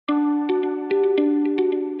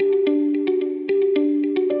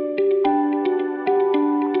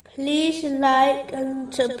like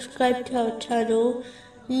and subscribe to our channel.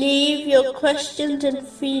 Leave your questions and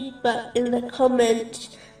feedback in the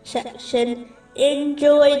comments section.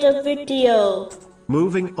 Enjoy the video.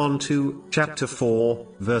 Moving on to chapter 4,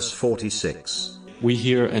 verse 46. We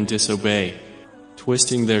hear and disobey,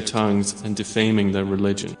 twisting their tongues and defaming their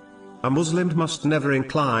religion. A Muslim must never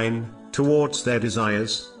incline towards their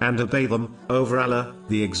desires and obey them over Allah,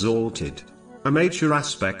 the Exalted. A major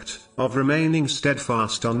aspect of remaining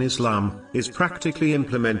steadfast on Islam is practically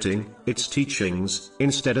implementing its teachings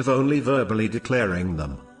instead of only verbally declaring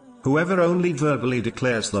them. Whoever only verbally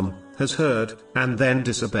declares them has heard and then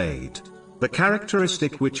disobeyed. The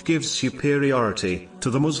characteristic which gives superiority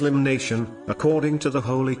to the Muslim nation, according to the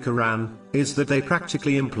Holy Quran, is that they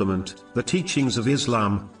practically implement the teachings of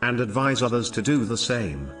Islam and advise others to do the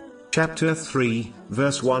same. Chapter 3,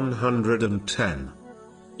 verse 110.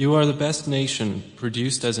 You are the best nation,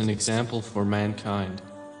 produced as an example for mankind.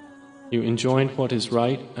 You enjoin what is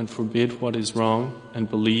right and forbid what is wrong, and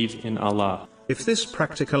believe in Allah. If this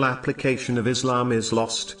practical application of Islam is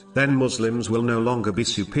lost, then Muslims will no longer be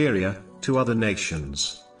superior to other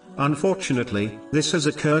nations. Unfortunately, this has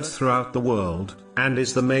occurred throughout the world, and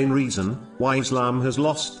is the main reason why Islam has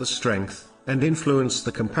lost the strength and influence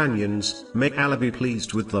the companions, may Allah be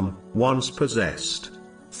pleased with them, once possessed.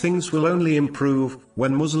 Things will only improve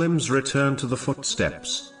when Muslims return to the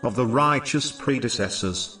footsteps of the righteous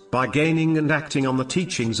predecessors, by gaining and acting on the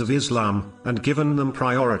teachings of Islam, and given them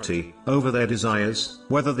priority over their desires,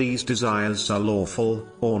 whether these desires are lawful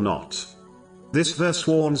or not. This verse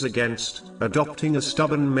warns against adopting a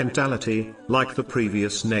stubborn mentality like the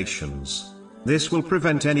previous nations. This will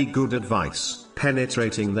prevent any good advice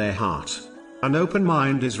penetrating their heart. An open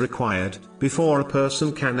mind is required before a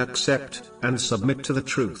person can accept and submit to the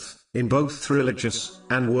truth in both religious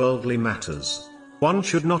and worldly matters. One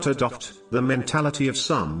should not adopt the mentality of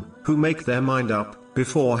some who make their mind up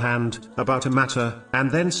beforehand about a matter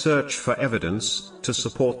and then search for evidence to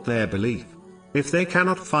support their belief. If they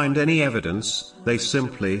cannot find any evidence, they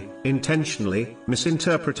simply, intentionally,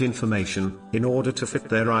 misinterpret information in order to fit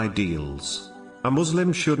their ideals. A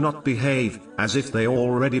Muslim should not behave as if they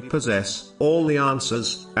already possess all the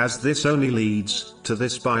answers, as this only leads to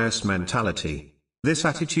this bias mentality. This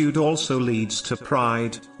attitude also leads to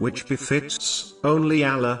pride, which befits only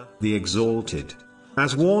Allah, the Exalted.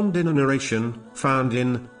 As warned in a narration found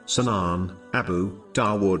in Sunan Abu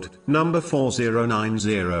Dawood, number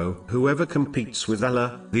 4090, whoever competes with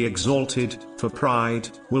Allah, the Exalted, for pride,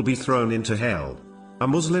 will be thrown into hell. A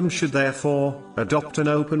Muslim should therefore adopt an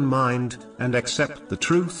open mind and accept the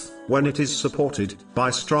truth when it is supported by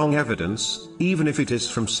strong evidence, even if it is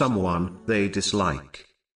from someone they dislike.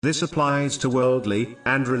 This applies to worldly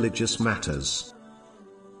and religious matters.